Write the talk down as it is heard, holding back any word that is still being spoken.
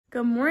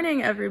Good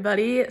morning,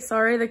 everybody.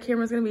 Sorry, the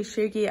camera's gonna be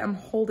shaky. I'm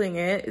holding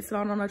it. It's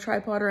not on a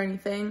tripod or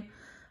anything.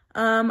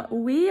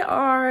 We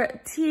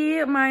are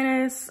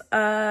T-minus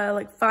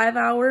like 5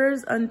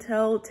 hours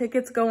until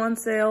tickets go on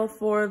sale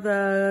for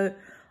the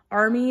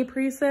Army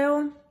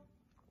pre-sale.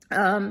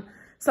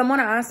 Someone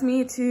asked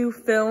me to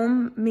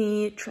film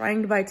me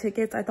trying to buy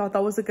tickets. I thought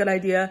that was a good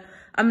idea.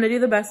 I'm gonna do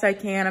the best I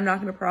can. I'm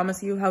not gonna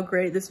promise you how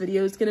great this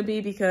video is gonna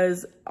be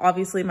because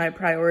obviously my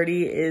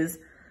priority is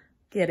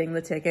getting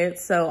the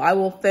tickets. So I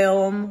will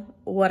film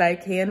what I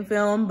can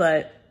film,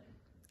 but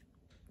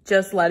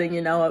just letting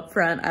you know up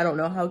front, I don't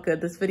know how good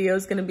this video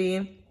is gonna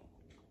be.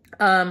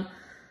 I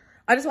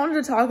just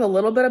wanted to talk a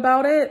little bit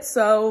about it.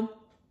 So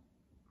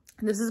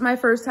this is my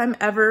first time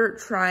ever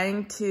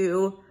trying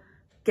to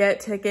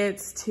get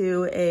tickets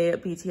to a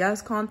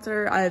BTS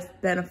concert.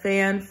 I've been a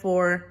fan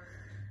for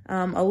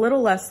a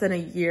little less than a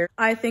year.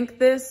 I think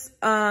this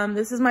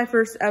is my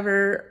first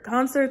ever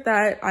concert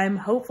that I'm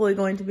hopefully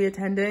going to be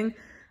attending.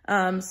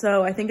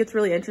 So I think it's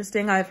really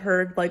interesting. I've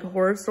heard like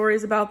horror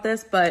stories about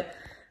this, but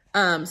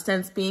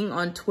since being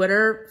on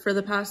Twitter for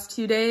the past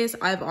 2 days,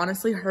 I've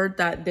honestly heard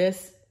that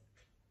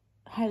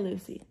hi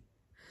Lucy,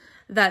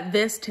 that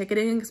this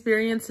ticketing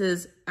experience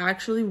is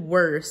actually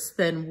worse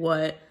than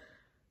what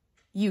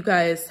you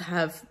guys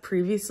have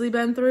previously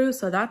been through.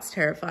 So that's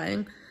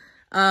terrifying.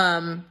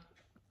 I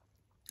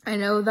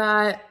know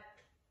that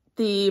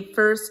the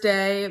first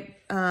day,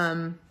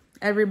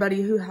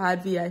 everybody who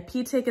had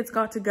VIP tickets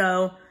got to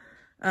go.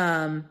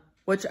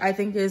 Which I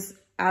think is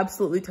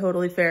absolutely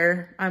totally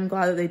fair. I'm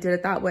glad that they did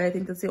it that way. I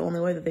think that's the only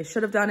way that they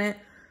should have done it.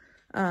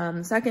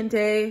 Second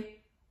day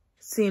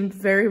seemed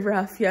very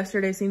rough.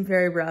 Yesterday seemed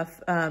very rough.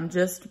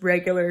 Just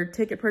regular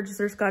ticket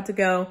purchasers got to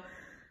go.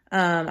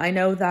 I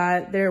know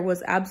that there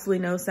was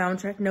absolutely no sound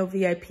check, no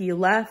VIP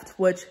left,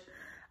 which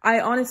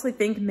I honestly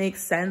think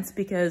makes sense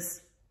because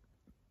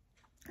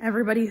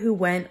everybody who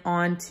went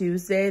on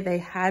Tuesday, they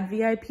had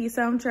VIP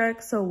sound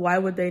check. So why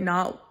would they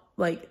not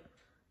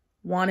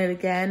want it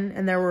again?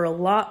 And there were a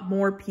lot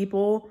more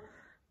people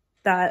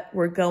that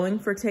were going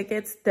for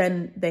tickets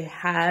than they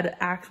had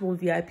actual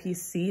VIP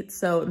seats,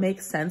 so it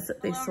makes sense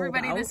that they sold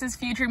everybody out. This is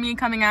future me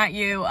coming at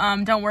you.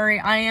 Don't worry,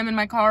 I am in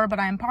my car, but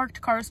I am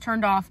parked, car's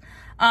turned off.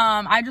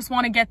 I just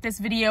want to get this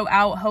video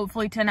out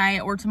hopefully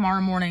tonight or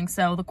tomorrow morning,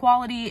 so the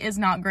quality is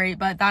not great,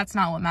 but that's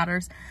not what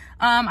matters.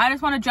 I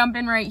just want to jump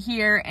in right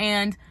here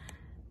and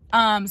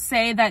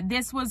say that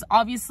this was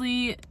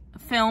obviously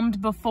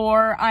filmed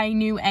before I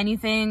knew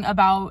anything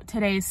about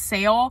today's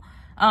sale.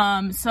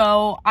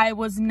 So I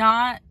was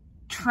not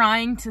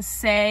trying to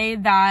say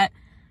that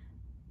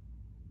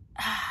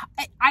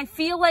I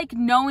feel like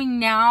knowing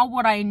now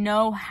what I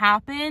know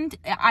happened,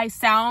 I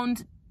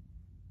sound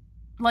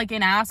like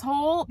an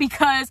asshole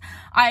because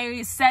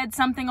I said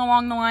something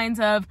along the lines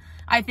of,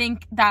 I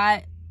think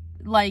that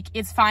like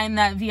it's fine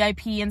that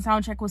VIP and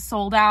soundcheck was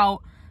sold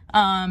out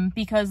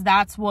because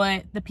that's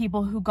what the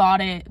people who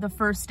got it the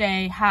first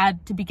day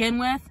had to begin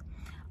with.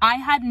 I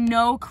had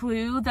no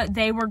clue that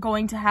they were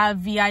going to have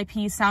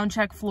VIP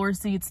soundcheck floor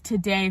seats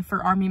today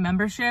for Army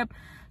membership.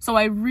 So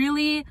I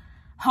really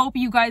hope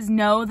you guys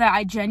know that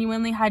I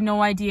genuinely had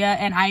no idea,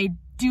 and I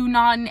do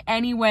not in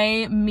any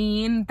way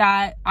mean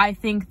that I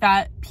think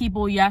that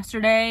people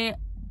yesterday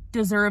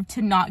deserve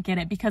to not get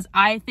it, because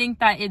I think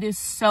that it is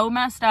so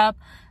messed up.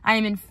 I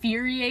am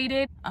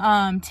infuriated.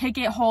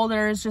 Ticket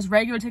holders, just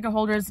regular ticket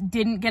holders,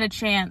 didn't get a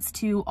chance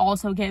to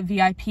also get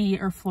VIP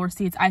or floor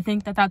seats. I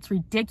think that that's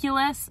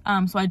ridiculous.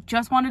 So I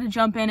just wanted to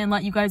jump in and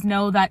let you guys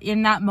know that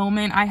in that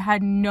moment, I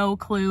had no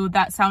clue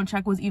that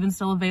soundcheck was even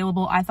still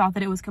available. I thought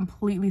that it was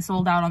completely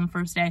sold out on the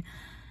first day.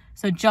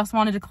 So just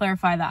wanted to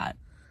clarify that.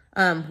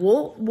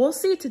 We'll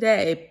see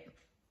today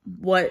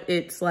what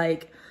it's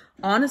like.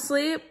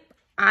 Honestly,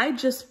 I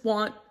just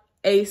want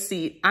a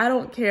seat. I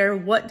don't care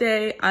what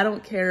day, I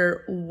don't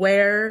care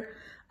where.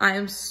 I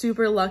am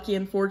super lucky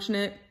and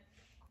fortunate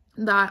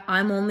that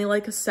I'm only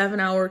like a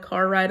 7-hour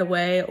car ride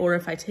away, or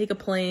if I take a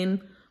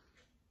plane,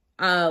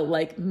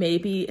 like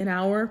maybe an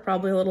hour,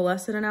 probably a little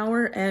less than an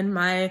hour. And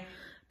my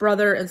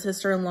brother and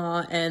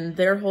sister-in-law and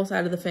their whole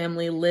side of the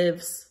family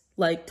lives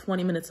like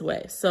 20 minutes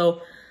away.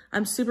 So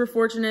I'm super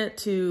fortunate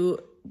to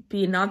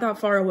be not that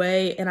far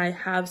away, and I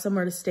have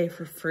somewhere to stay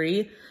for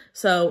free.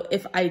 So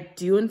if I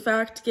do in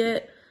fact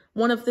get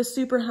one of the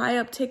super high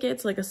up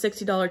tickets, like a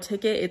 $60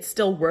 ticket, it's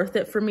still worth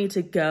it for me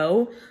to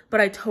go.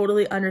 But I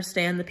totally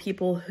understand the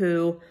people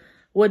who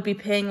would be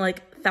paying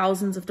like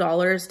thousands of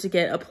dollars to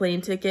get a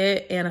plane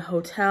ticket and a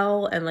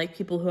hotel, and like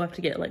people who have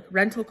to get like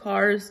rental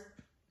cars,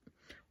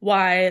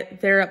 why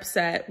they're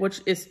upset,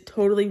 which is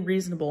totally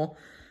reasonable,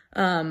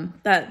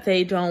 that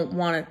they don't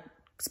want to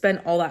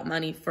spend all that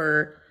money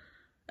for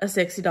a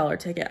 $60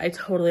 ticket. I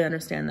totally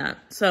understand that.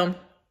 So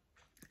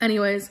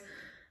anyways,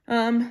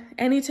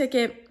 any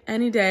ticket,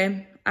 any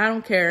day, I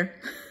don't care.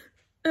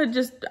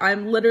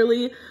 I'm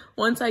literally,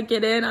 once I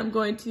get in, I'm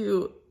going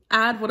to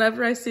add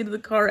whatever I see to the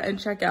cart and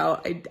check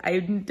out.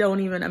 I'm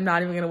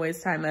not even gonna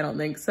waste time, I don't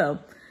think. So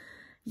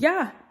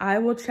yeah, I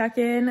will check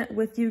in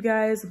with you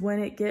guys when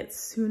it gets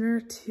sooner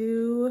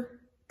to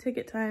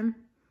ticket time.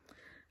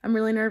 I'm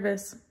really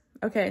nervous.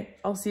 Okay,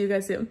 I'll see you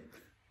guys soon.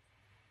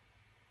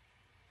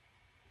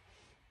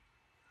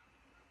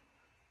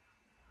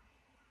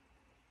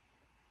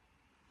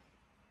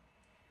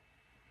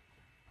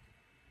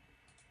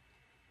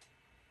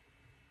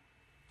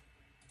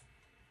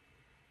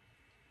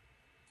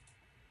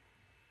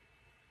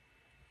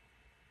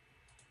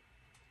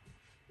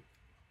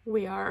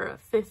 We are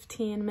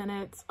 15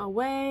 minutes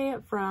away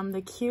from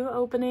the queue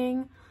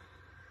opening.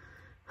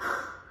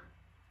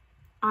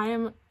 I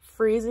am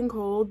freezing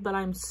cold, but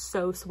I'm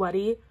so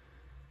sweaty.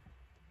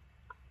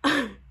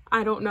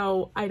 I don't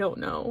know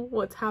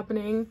what's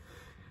happening.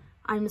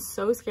 I'm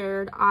so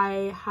scared.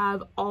 I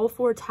have all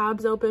 4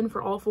 tabs open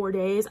for all 4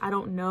 days. I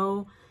don't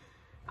know.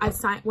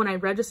 When I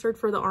registered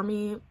for the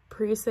Army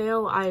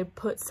pre-sale, I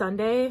put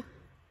Sunday.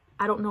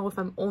 I don't know if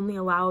I'm only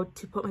allowed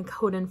to put my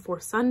code in for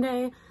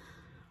Sunday.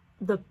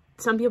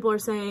 Some people are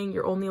saying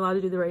you're only allowed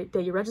to do the right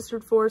day you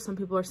registered for. Some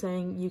people are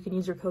saying you can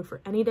use your code for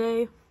any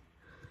day.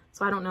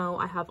 So I don't know.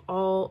 I have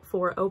all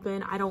 4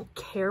 open. I don't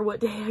care what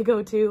day I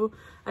go to.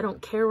 I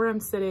don't care where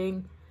I'm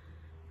sitting.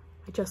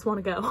 I just want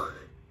to go.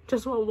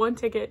 Just want 1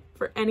 ticket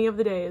for any of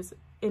the days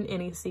in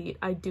any seat.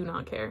 I do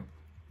not care.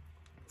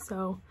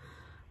 So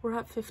we're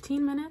at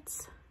 15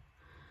 minutes.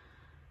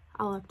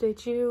 I'll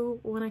update you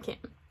when I can.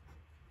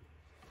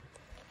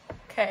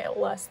 Okay,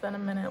 less than a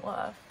minute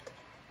left.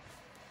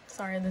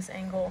 Sorry, this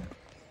angle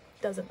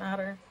doesn't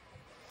matter.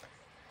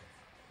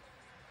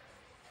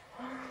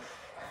 I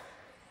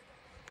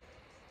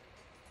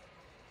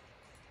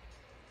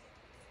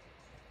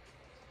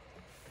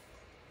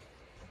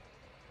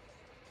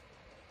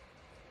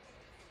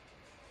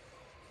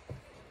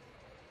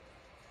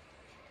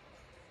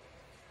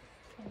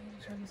need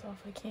to turn this off.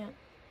 I can't.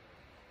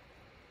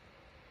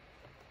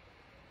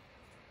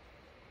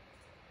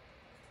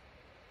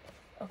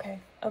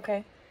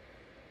 Okay.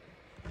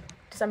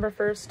 December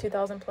 1st,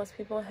 2,000 plus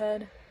people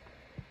ahead.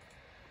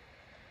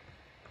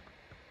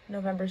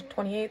 November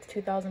 28th,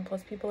 2,000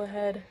 plus people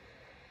ahead.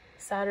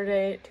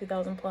 Saturday,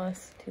 2,000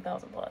 plus,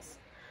 2,000 plus.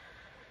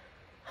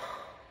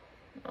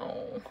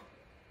 No.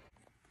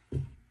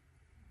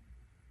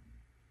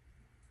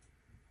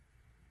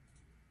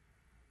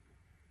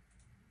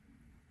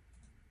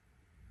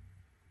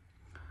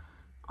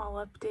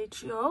 I'll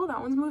update you. Oh, that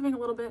one's moving a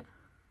little bit.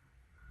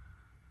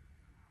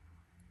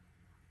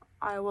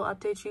 I will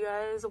update you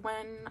guys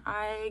when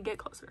I get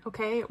closer.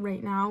 Okay,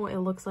 right now it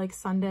looks like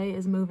Sunday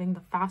is moving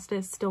the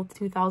fastest, still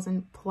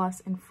 2,000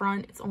 plus in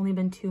front. It's only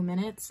been 2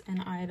 minutes,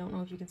 and I don't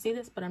know if you can see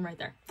this, but I'm right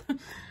there.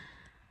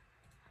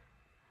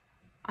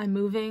 I'm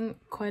moving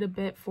quite a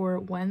bit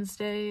for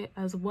Wednesday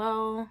as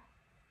well.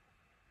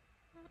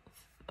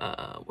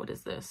 What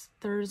is this?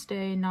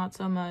 Thursday, not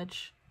so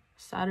much.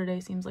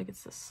 Saturday seems like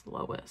it's the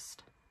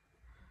slowest.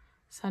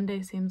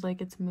 Sunday seems like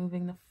it's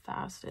moving the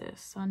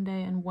fastest.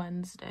 Sunday and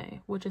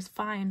Wednesday, which is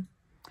fine.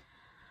 I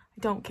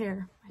don't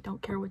care. I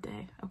don't care what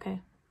day.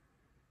 Okay.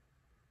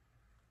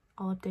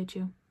 I'll update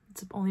you.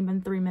 It's only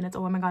been 3 minutes.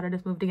 Oh my god, I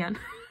just moved again.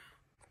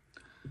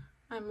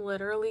 I'm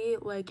literally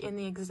like in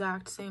the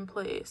exact same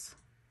place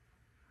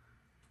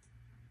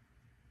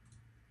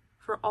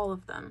for all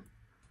of them.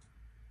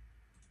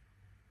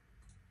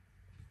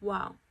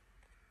 Wow.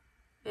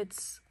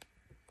 It's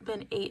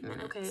been 8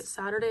 minutes. Okay,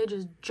 Saturday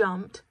just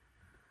jumped.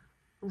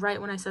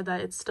 Right when I said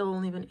that, it's still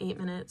only been 8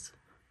 minutes.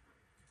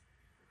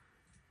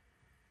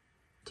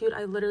 Dude,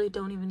 I literally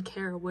don't even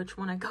care which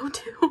one I go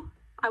to.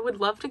 I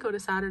would love to go to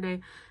Saturday.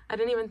 I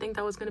didn't even think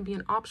that was going to be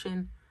an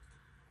option.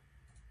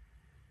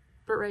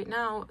 But right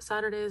now,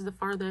 Saturday is the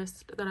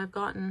farthest that I've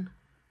gotten.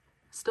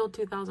 Still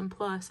 2,000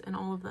 plus in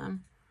all of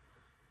them.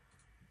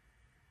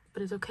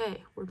 But it's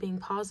okay. We're being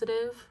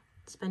positive.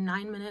 It's been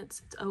 9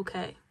 minutes. It's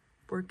okay.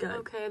 We're good.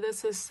 Okay,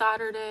 this is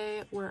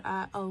Saturday. We're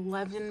at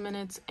 11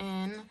 minutes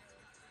in.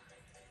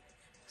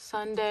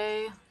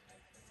 Sunday,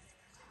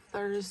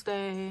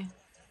 Thursday,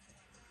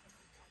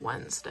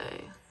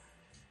 Wednesday.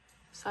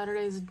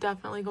 Saturday is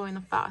definitely going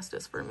the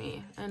fastest for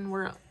me, and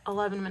we're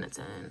 11 minutes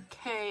in.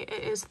 Okay,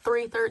 it is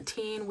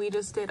 3:13. We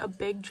just did a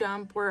big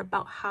jump. We're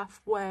about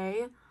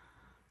halfway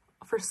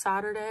for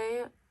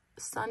Saturday.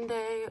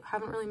 Sunday,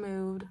 haven't really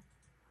moved.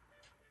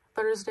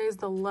 Thursday is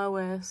the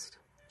lowest.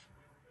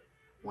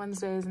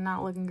 Wednesday is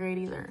not looking great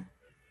either.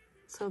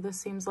 So this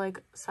seems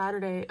like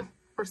Saturday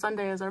or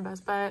Sunday is our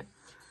best bet.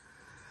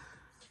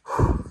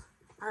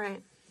 All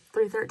right,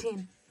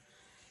 3:13.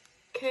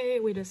 Okay,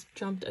 we just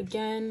jumped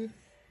again.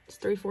 It's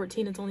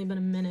 3:14. It's only been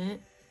a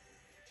minute.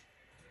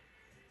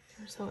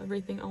 Here's how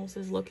everything else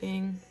is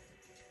looking.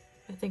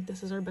 I think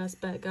this is our best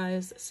bet,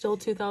 guys. Still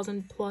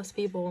 2,000 plus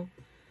people.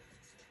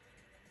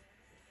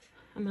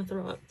 I'm gonna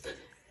throw up.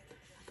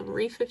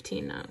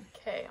 3:15 now.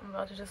 Okay, I'm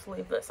about to just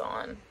leave this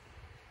on.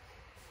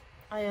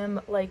 I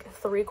am like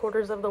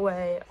 3/4 of the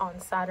way on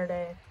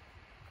Saturday.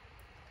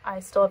 I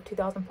still have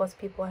 2,000 plus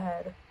people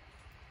ahead.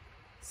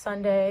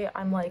 Sunday,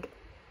 I'm like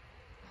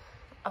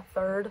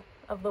 1/3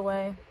 of the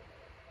way.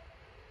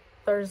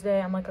 Thursday,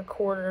 I'm like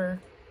 1/4.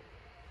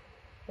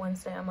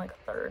 Wednesday, I'm like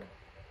 1/3.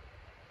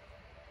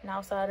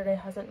 Now Saturday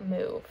hasn't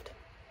moved.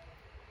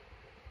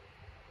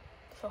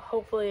 So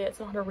hopefully it's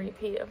not a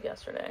repeat of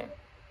yesterday.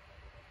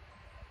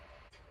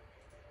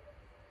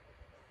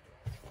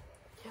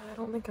 Yeah, I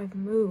don't think I've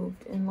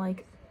moved in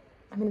like,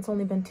 I mean, it's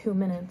only been 2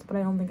 minutes, but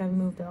I don't think I've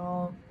moved at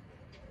all.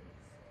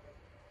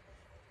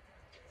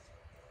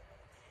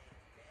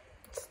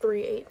 It's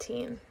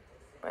 3:18,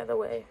 by the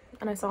way.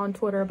 And I saw on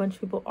Twitter a bunch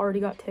of people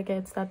already got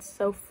tickets. That's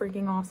so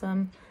freaking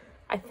awesome.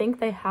 I think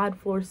they had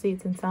floor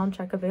seats and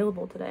soundcheck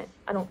available today.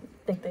 I don't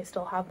think they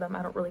still have them.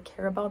 I don't really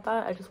care about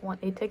that. I just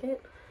want a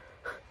ticket.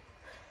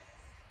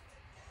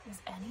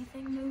 Is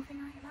anything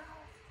moving right now?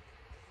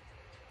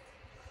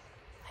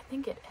 I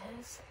think it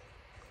is.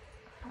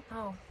 I don't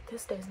know.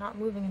 This day's not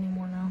moving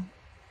anymore now.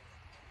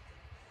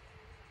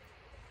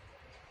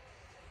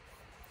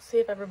 See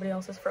if everybody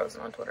else is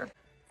frozen on Twitter.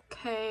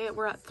 Okay,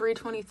 we're at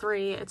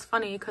 3:23. It's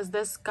funny because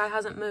this guy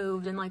hasn't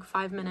moved in like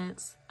 5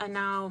 minutes. And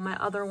now my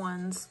other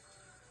ones,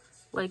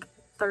 like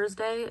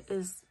Thursday,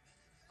 is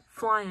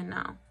flying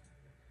now.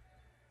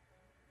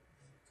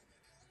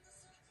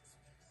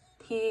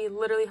 He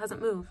literally hasn't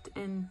moved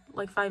in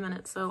like 5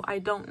 minutes, so I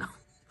don't know.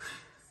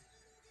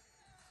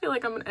 I feel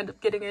like I'm gonna end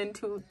up getting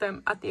into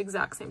them at the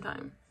exact same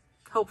time.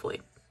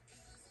 Hopefully.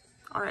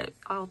 All right,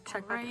 I'll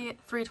check back. Right,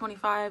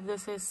 3:25.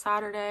 This is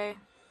Saturday,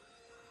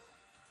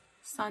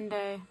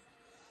 Sunday,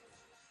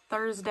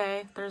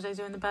 Thursday. Thursday's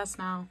doing the best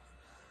now.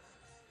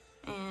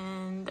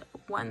 And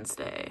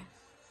Wednesday.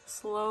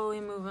 Slowly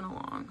moving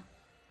along.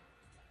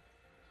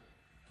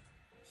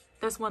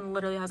 This one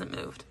literally hasn't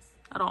moved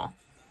at all.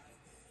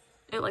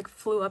 It like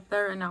flew up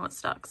there and now it's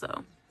stuck,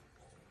 so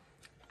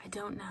I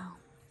don't know.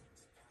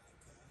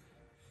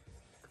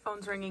 The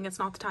phone's ringing. It's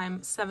not the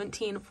time.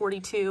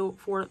 17:42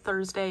 for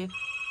Thursday.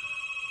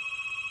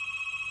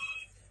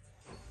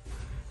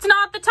 It's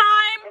not the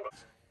time!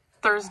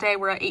 Thursday,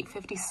 we're at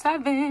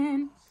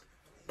 8:57.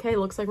 Okay,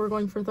 looks like we're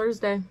going for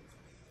Thursday.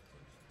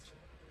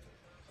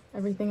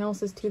 Everything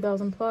else is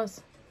 2,000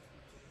 plus.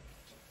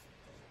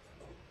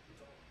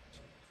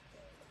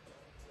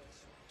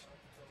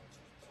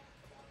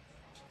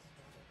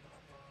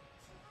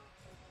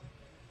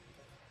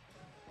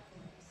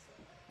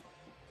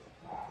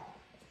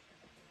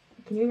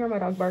 Can you hear my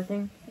dog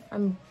barking? It's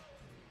going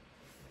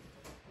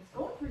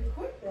pretty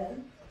quick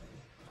then.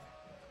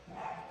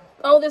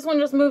 Oh, this one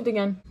just moved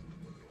again.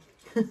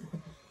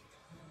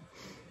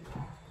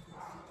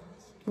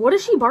 What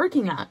is she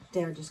barking at?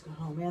 Dad just got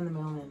home and the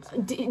mailman's.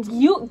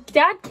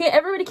 Dad can't,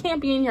 everybody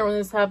can't be in here when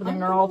this is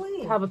happening or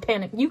I'll have a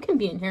panic. You can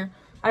be in here.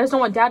 I just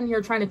don't want Dad in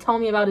here trying to tell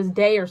me about his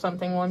day or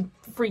something while I'm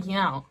freaking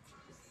out.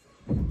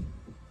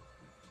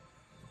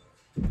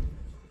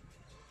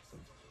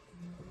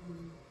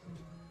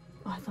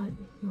 Oh, I thought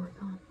you were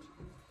gone.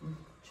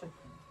 Check.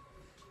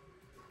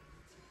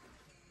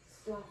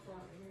 Stuff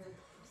out here.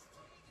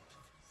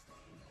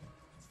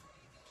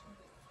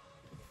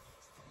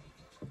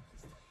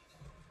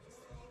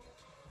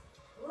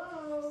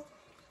 Hello?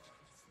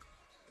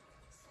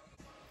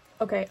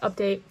 Okay,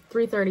 update,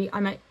 3:30.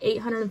 I'm at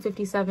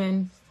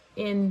 857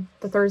 in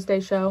the Thursday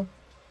show.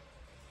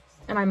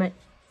 And I'm at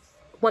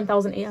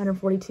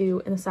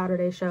 1,842 in the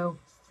Saturday show.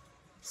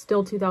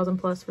 Still 2,000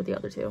 plus for the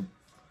other two.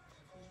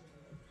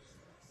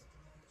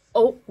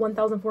 Oh,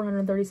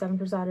 1,437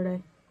 for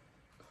Saturday.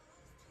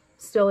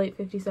 Still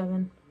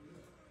 857.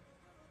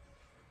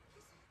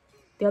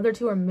 The other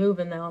two are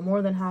moving though. I'm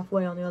more than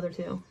halfway on the other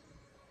two.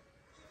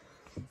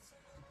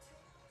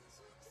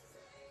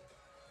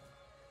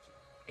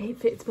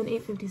 It's been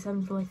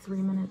 8:57 for like 3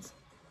 minutes.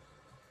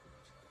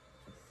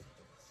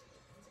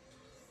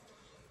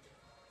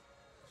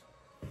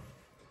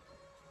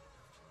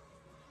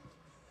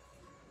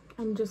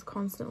 I'm just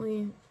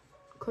constantly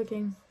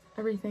clicking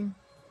everything.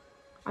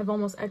 I've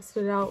almost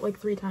exited out like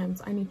 3 times.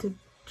 I need to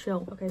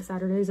chill. Okay,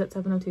 Saturday's at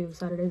 7:02.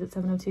 Saturday's at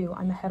 7:02.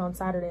 I'm ahead on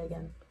Saturday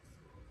again.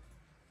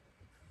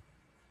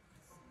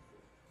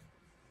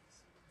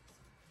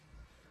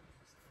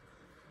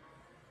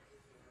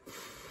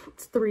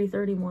 It's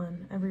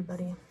 3:31,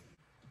 everybody.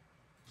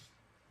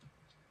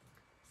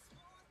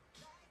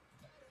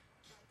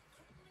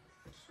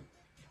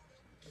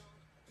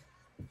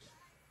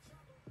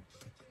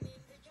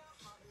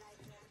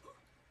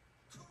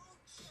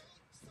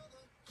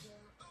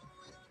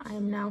 I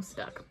am now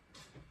stuck.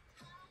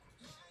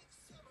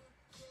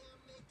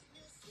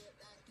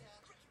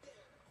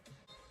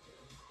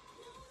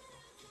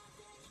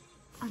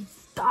 I'm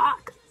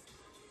stuck.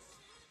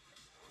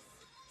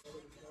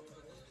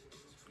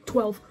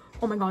 12.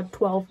 Oh my god,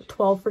 12.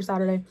 12 for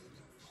Saturday.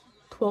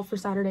 12 for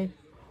Saturday.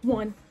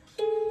 1.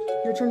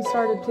 Your turn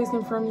started. Please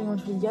confirm you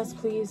want to. Yes,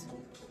 please.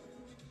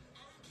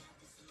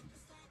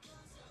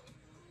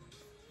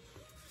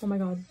 Oh my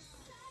god.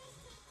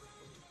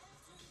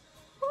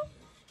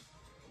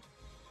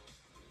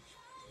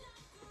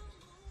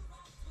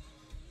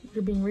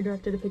 You're being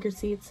redirected to pick your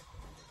seats.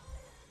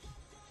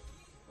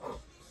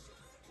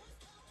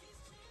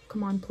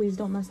 Come on, please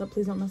don't mess up.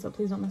 Please don't mess up.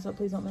 Please don't mess up.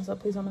 Please don't mess up.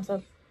 Please don't mess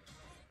up.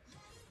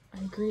 I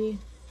agree.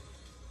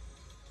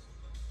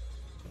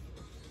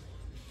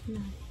 No.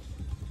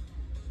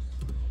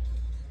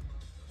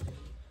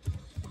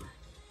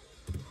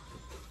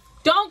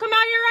 Don't come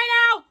out here right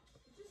now!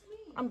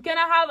 I'm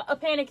gonna have a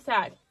panic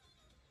attack.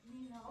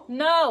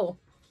 No.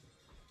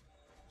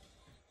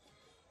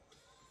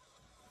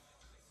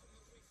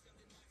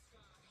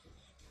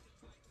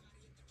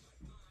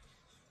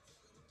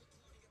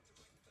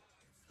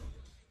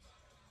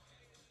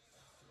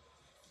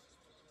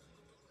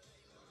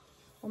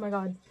 Oh my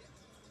god.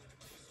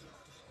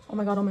 Oh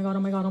my god, oh my god, oh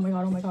my god, oh my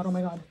god, oh my god, oh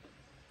my god.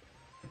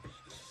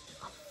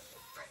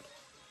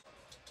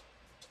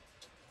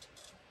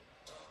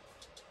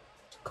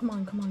 Come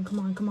on, come on, come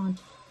on, come on.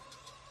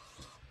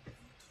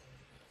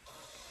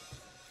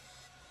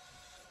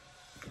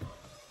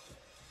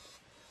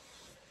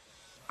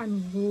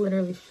 I'm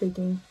literally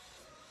shaking.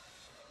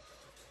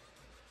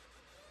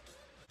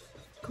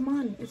 Come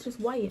on, it's just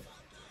white.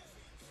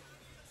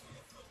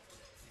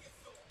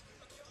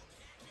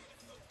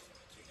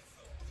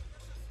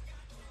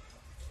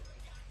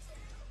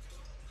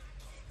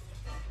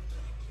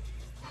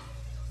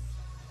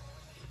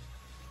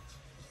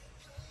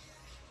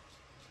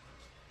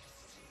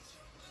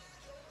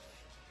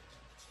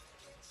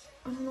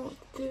 I don't know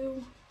what to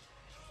do.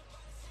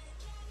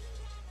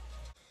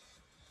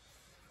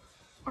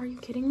 Are you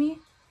kidding me?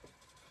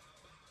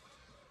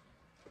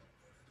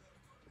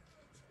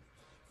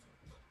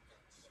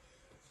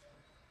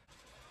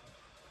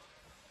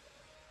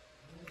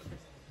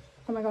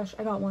 Oh my gosh,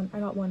 I got one. I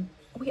got one.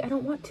 Wait, I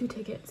don't want 2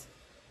 tickets.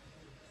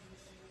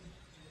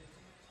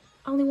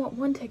 I only want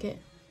 1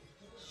 ticket.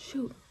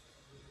 Shoot.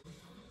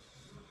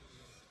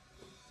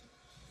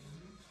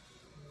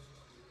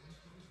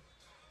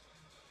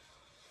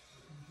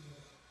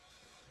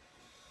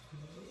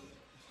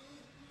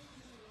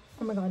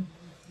 Oh my god.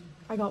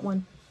 I got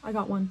one. I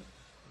got one.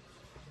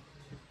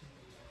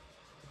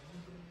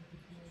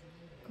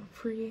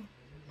 Free.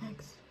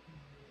 Next.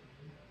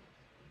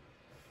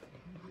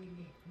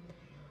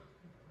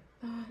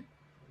 That.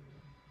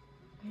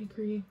 I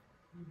agree.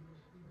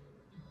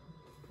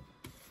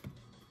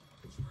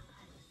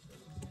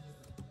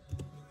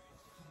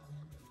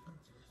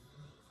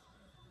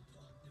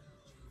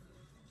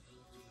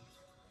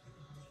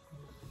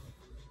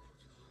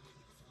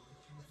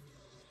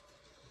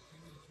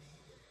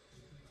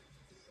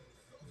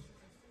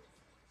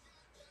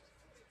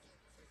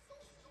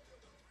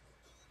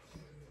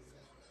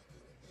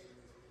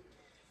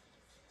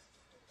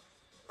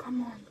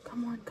 Come on,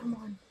 come on, come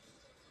on.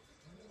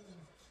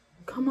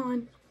 Come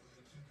on.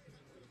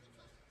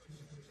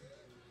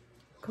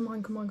 Come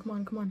on, come on, come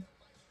on, come on.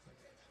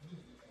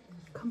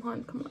 Come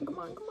on, come on, come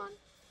on, come on.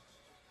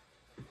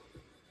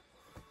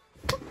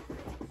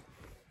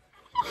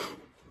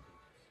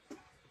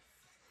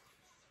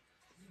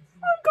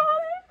 I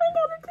got it. I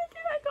got a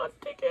ticket. I got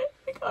a ticket.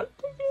 I got a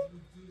ticket.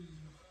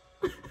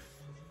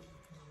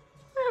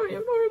 I don't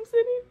even know where I'm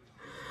sitting.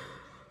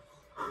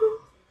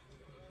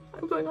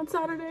 I'm going on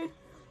Saturday.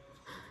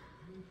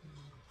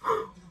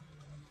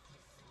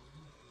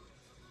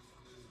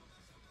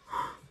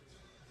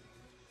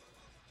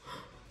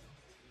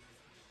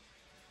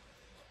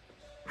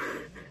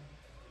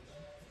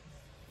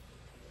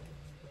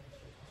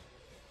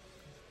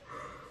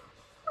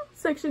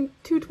 Section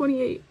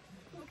 228.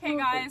 Okay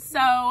guys,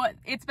 so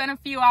it's been a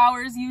few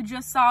hours. You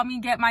just saw me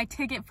get my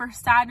ticket for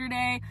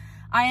Saturday.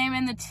 I am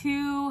in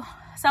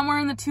somewhere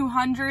in the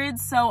 200s,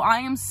 so I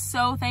am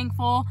so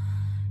thankful.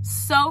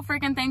 So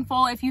freaking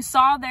thankful. If you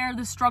saw there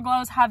the struggle I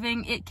was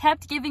having, it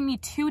kept giving me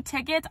 2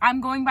 tickets.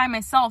 I'm going by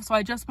myself, so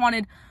I just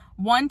wanted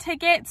 1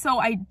 ticket. So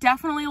I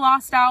definitely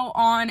lost out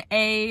on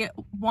a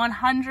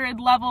 100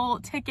 level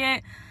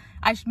ticket.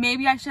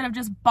 Maybe I should have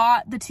just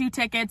bought the 2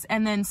 tickets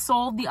and then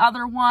sold the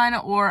other one,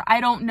 or I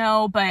don't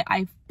know, but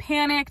I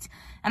panicked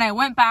and I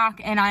went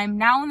back and I'm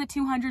now in the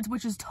 200s,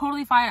 which is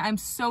totally fine. I'm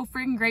so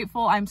freaking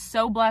grateful. I'm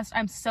so blessed.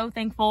 I'm so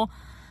thankful.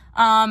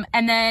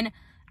 And then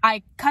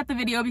I cut the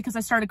video because I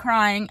started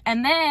crying,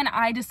 and then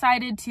I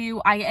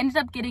ended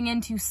up getting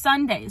into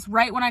Sundays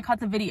right when I cut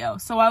the video.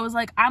 So I was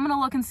like, I'm gonna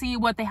look and see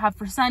what they have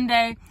for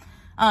Sunday,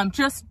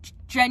 just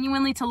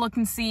genuinely to look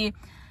and see.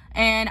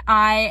 And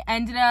I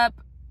ended up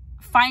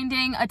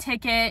finding a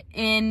ticket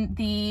in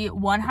the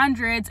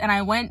 100s, and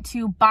I went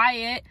to buy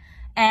it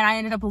and I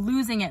ended up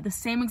losing it the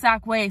same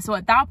exact way. So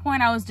at that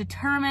point I was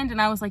determined,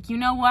 and I was like, you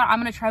know what, I'm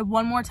gonna try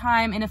one more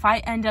time, and if I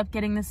end up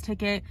getting this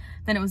ticket,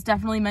 then it was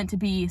definitely meant to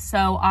be.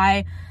 So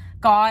I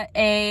got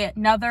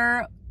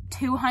another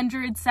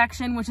 200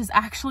 section, which is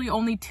actually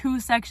only 2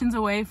 sections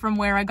away from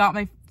where I got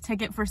my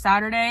ticket for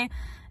Saturday,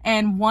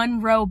 and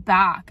 1 row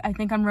back. I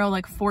think I'm row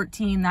like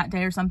 14 that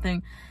day or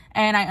something,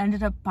 and I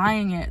ended up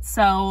buying it.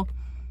 So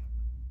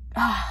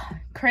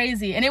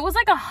crazy. And it was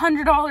like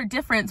 $100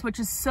 difference, which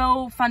is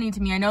so funny to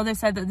me. I know they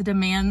said that the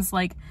demands,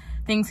 like,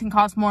 things can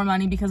cost more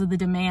money because of the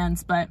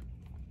demands, but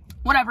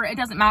whatever, it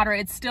doesn't matter.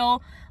 It's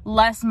still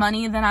less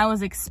money than I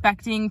was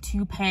expecting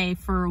to pay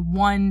for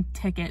 1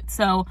 ticket.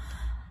 So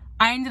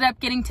I ended up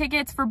getting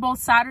tickets for both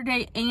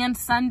Saturday and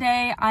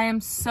Sunday. I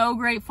am so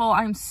grateful.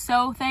 I'm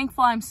so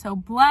thankful. I'm so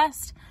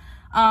blessed.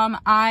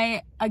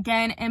 I,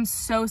 again, am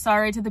so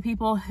sorry to the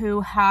people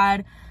who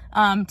had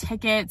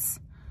tickets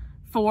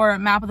for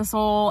Map of the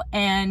Soul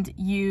and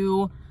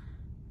you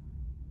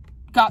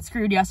got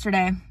screwed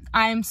yesterday.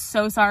 I'm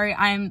so sorry.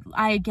 I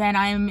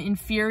am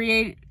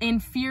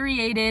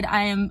infuriated.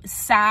 I am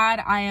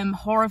sad. I am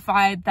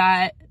horrified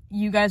that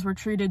you guys were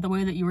treated the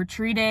way that you were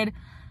treated.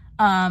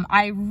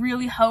 I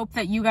really hope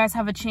that you guys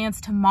have a chance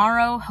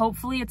tomorrow.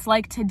 Hopefully it's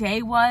like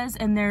today was,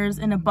 and there's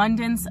an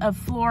abundance of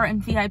floor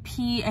and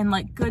VIP and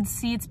like good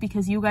seats,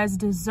 because you guys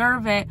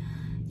deserve it.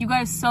 You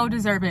guys so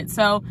deserve it.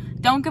 So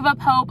don't give up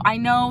hope. I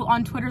know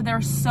on Twitter there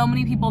are so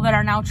many people that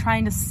are now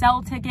trying to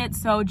sell tickets.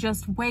 So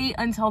just wait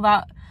until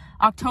that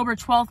October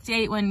 12th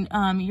date when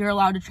you're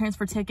allowed to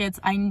transfer tickets.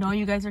 I know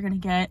you guys are going to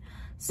get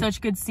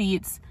such good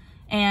seats.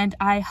 And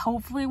I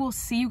hopefully will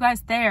see you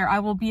guys there. I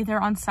will be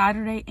there on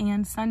Saturday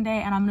and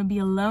Sunday, and I'm gonna be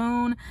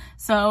alone.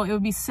 So it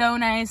would be so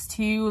nice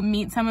to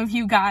meet some of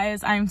you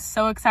guys. I'm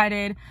so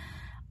excited.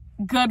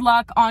 Good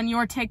luck on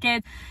your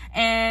ticket.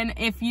 And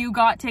if you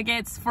got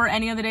tickets for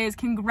any of the days,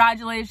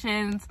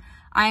 congratulations.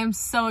 I am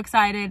so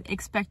excited.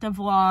 Expect a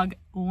vlog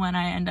when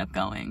I end up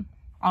going.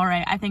 All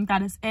right, I think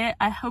that is it.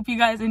 I hope you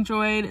guys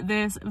enjoyed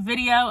this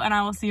video, and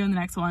I will see you in the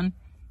next one.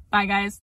 Bye, guys.